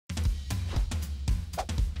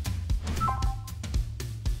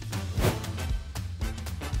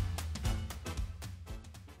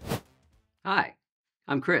Hi,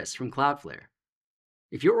 I'm Chris from Cloudflare.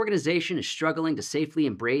 If your organization is struggling to safely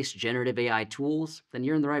embrace generative AI tools, then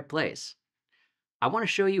you're in the right place. I want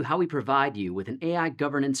to show you how we provide you with an AI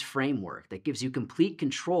governance framework that gives you complete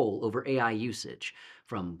control over AI usage,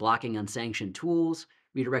 from blocking unsanctioned tools,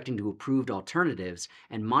 redirecting to approved alternatives,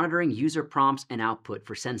 and monitoring user prompts and output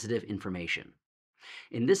for sensitive information.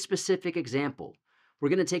 In this specific example, we're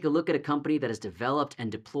going to take a look at a company that has developed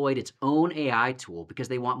and deployed its own AI tool because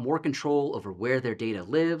they want more control over where their data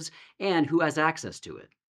lives and who has access to it.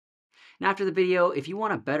 And after the video, if you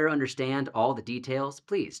want to better understand all the details,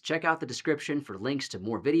 please check out the description for links to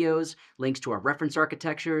more videos, links to our reference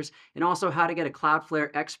architectures, and also how to get a Cloudflare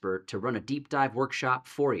expert to run a deep dive workshop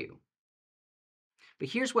for you. But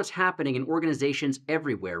here's what's happening in organizations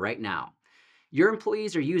everywhere right now. Your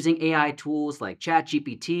employees are using AI tools like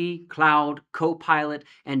ChatGPT, Cloud, Copilot,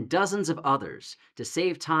 and dozens of others to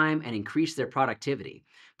save time and increase their productivity.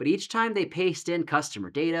 But each time they paste in customer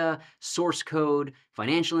data, source code,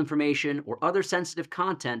 financial information, or other sensitive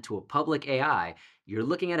content to a public AI, you're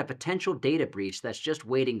looking at a potential data breach that's just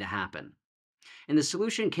waiting to happen. And the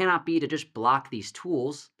solution cannot be to just block these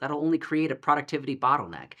tools. That'll only create a productivity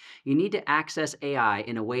bottleneck. You need to access AI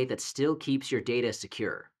in a way that still keeps your data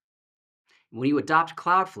secure. When you adopt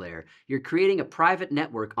Cloudflare, you're creating a private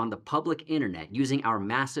network on the public internet using our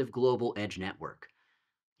massive global edge network.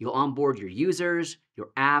 You'll onboard your users, your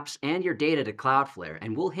apps, and your data to Cloudflare,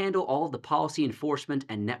 and we'll handle all of the policy enforcement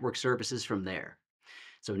and network services from there.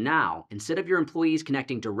 So now, instead of your employees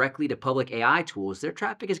connecting directly to public AI tools, their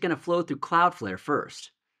traffic is going to flow through Cloudflare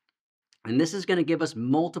first. And this is going to give us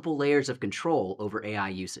multiple layers of control over AI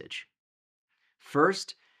usage.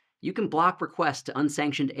 First, you can block requests to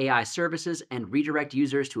unsanctioned AI services and redirect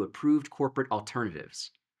users to approved corporate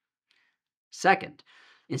alternatives. Second,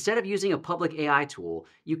 instead of using a public AI tool,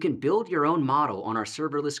 you can build your own model on our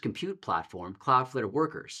serverless compute platform, Cloudflare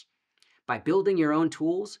Workers. By building your own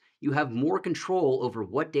tools, you have more control over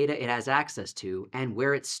what data it has access to and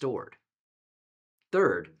where it's stored.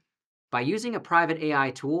 Third, by using a private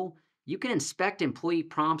AI tool, you can inspect employee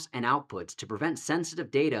prompts and outputs to prevent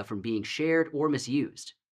sensitive data from being shared or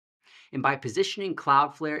misused. And by positioning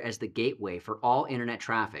Cloudflare as the gateway for all internet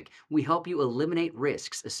traffic, we help you eliminate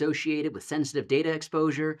risks associated with sensitive data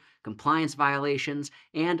exposure, compliance violations,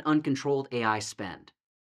 and uncontrolled AI spend.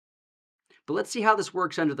 But let's see how this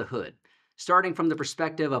works under the hood, starting from the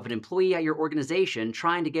perspective of an employee at your organization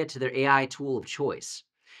trying to get to their AI tool of choice.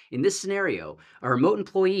 In this scenario, a remote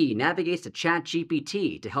employee navigates to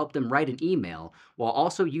ChatGPT to help them write an email while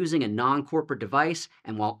also using a non-corporate device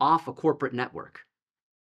and while off a corporate network.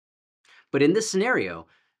 But in this scenario,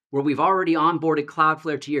 where we've already onboarded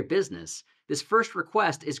Cloudflare to your business, this first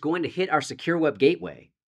request is going to hit our secure web gateway.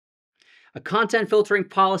 A content filtering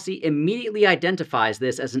policy immediately identifies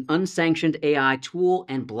this as an unsanctioned AI tool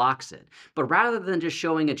and blocks it. But rather than just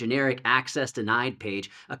showing a generic access denied page,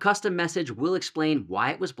 a custom message will explain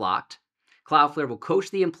why it was blocked. Cloudflare will coach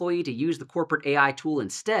the employee to use the corporate AI tool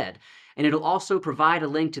instead, and it'll also provide a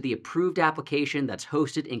link to the approved application that's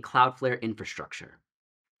hosted in Cloudflare infrastructure.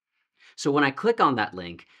 So when I click on that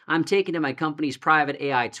link, I'm taken to my company's private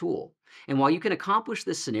AI tool. And while you can accomplish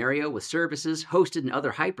this scenario with services hosted in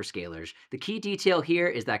other hyperscalers, the key detail here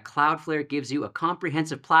is that Cloudflare gives you a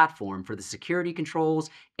comprehensive platform for the security controls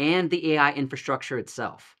and the AI infrastructure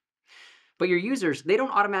itself. But your users, they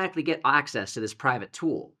don't automatically get access to this private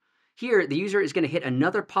tool. Here, the user is going to hit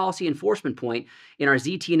another policy enforcement point in our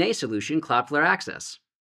ZTNA solution, Cloudflare Access.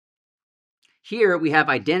 Here, we have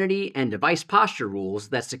identity and device posture rules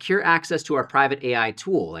that secure access to our private AI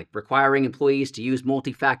tool, like requiring employees to use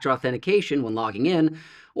multi-factor authentication when logging in,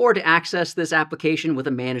 or to access this application with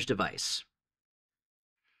a managed device.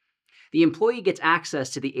 The employee gets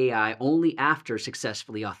access to the AI only after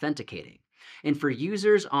successfully authenticating. And for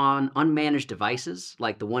users on unmanaged devices,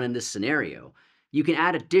 like the one in this scenario, you can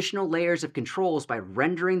add additional layers of controls by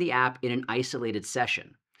rendering the app in an isolated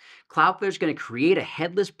session. Cloudflare is going to create a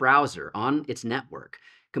headless browser on its network,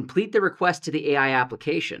 complete the request to the AI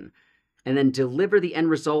application, and then deliver the end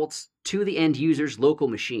results to the end user's local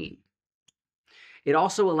machine. It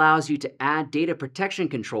also allows you to add data protection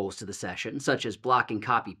controls to the session, such as blocking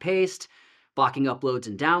copy-paste, blocking uploads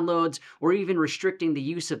and downloads, or even restricting the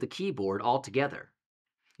use of the keyboard altogether.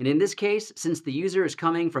 And in this case, since the user is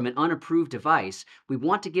coming from an unapproved device, we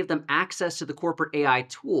want to give them access to the corporate AI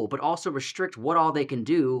tool, but also restrict what all they can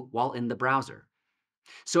do while in the browser.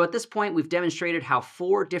 So at this point, we've demonstrated how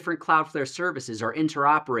 4 different Cloudflare services are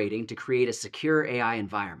interoperating to create a secure AI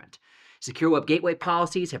environment. Secure Web Gateway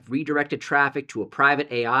policies have redirected traffic to a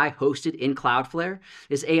private AI hosted in Cloudflare.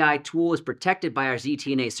 This AI tool is protected by our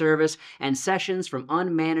ZTNA service, and sessions from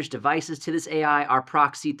unmanaged devices to this AI are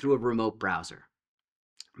proxied through a remote browser.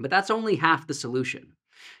 But that's only half the solution.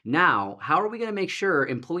 Now, how are we going to make sure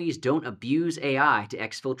employees don't abuse AI to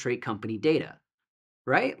exfiltrate company data?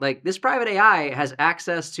 Right? Like, this private AI has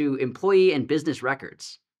access to employee and business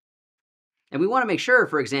records. And we want to make sure,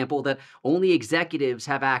 for example, that only executives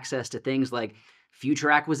have access to things like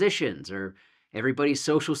future acquisitions or everybody's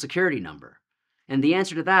social security number. And the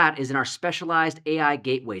answer to that is in our specialized AI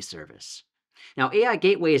Gateway service. Now, AI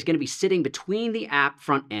Gateway is going to be sitting between the app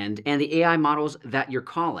front end and the AI models that you're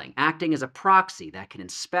calling, acting as a proxy that can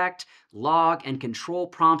inspect, log, and control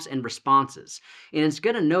prompts and responses. And it's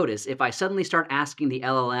going to notice if I suddenly start asking the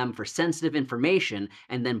LLM for sensitive information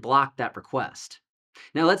and then block that request.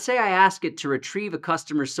 Now, let's say I ask it to retrieve a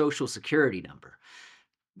customer's social security number.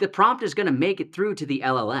 The prompt is going to make it through to the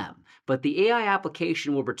LLM, but the AI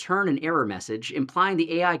application will return an error message implying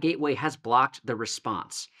the AI gateway has blocked the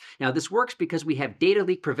response. Now, this works because we have data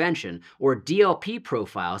leak prevention, or DLP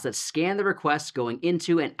profiles, that scan the requests going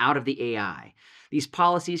into and out of the AI. These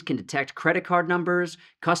policies can detect credit card numbers,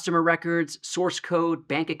 customer records, source code,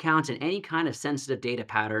 bank accounts, and any kind of sensitive data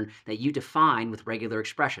pattern that you define with regular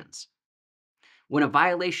expressions. When a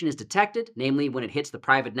violation is detected, namely when it hits the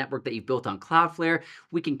private network that you've built on Cloudflare,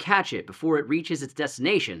 we can catch it before it reaches its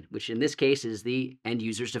destination, which in this case is the end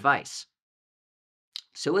user's device.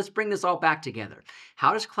 So let's bring this all back together.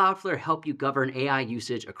 How does Cloudflare help you govern AI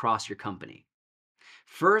usage across your company?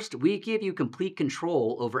 First, we give you complete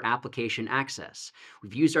control over application access.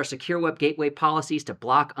 We've used our Secure Web Gateway policies to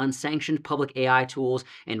block unsanctioned public AI tools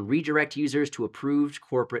and redirect users to approved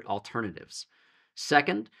corporate alternatives.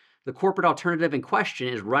 Second, the corporate alternative in question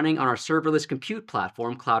is running on our serverless compute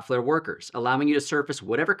platform, Cloudflare Workers, allowing you to surface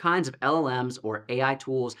whatever kinds of LLMs or AI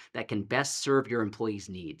tools that can best serve your employees'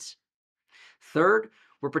 needs. Third,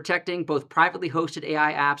 we're protecting both privately hosted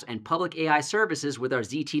AI apps and public AI services with our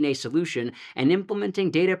ZTNA solution and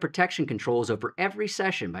implementing data protection controls over every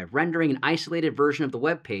session by rendering an isolated version of the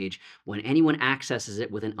web page when anyone accesses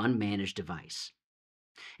it with an unmanaged device.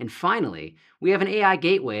 And finally, we have an AI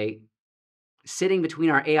gateway sitting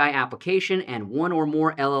between our AI application and one or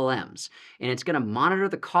more LLMs, and it's going to monitor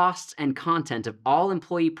the costs and content of all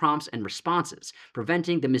employee prompts and responses,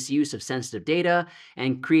 preventing the misuse of sensitive data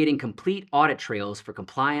and creating complete audit trails for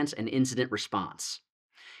compliance and incident response.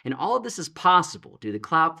 And all of this is possible due to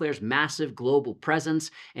Cloudflare's massive global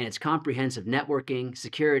presence and its comprehensive networking,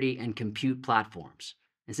 security, and compute platforms.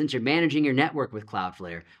 And since you're managing your network with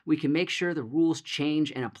Cloudflare, we can make sure the rules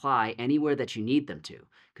change and apply anywhere that you need them to,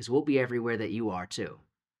 because we'll be everywhere that you are too.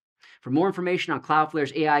 For more information on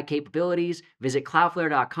Cloudflare's AI capabilities, visit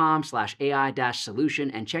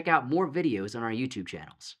cloudflare.com/AI-solution and check out more videos on our YouTube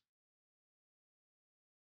channels.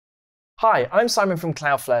 Hi, I'm Simon from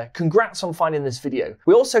Cloudflare. Congrats on finding this video.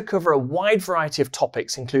 We also cover a wide variety of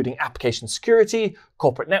topics, including application security,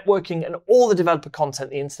 corporate networking, and all the developer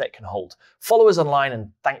content the internet can hold. Follow us online,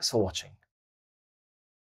 and thanks for watching.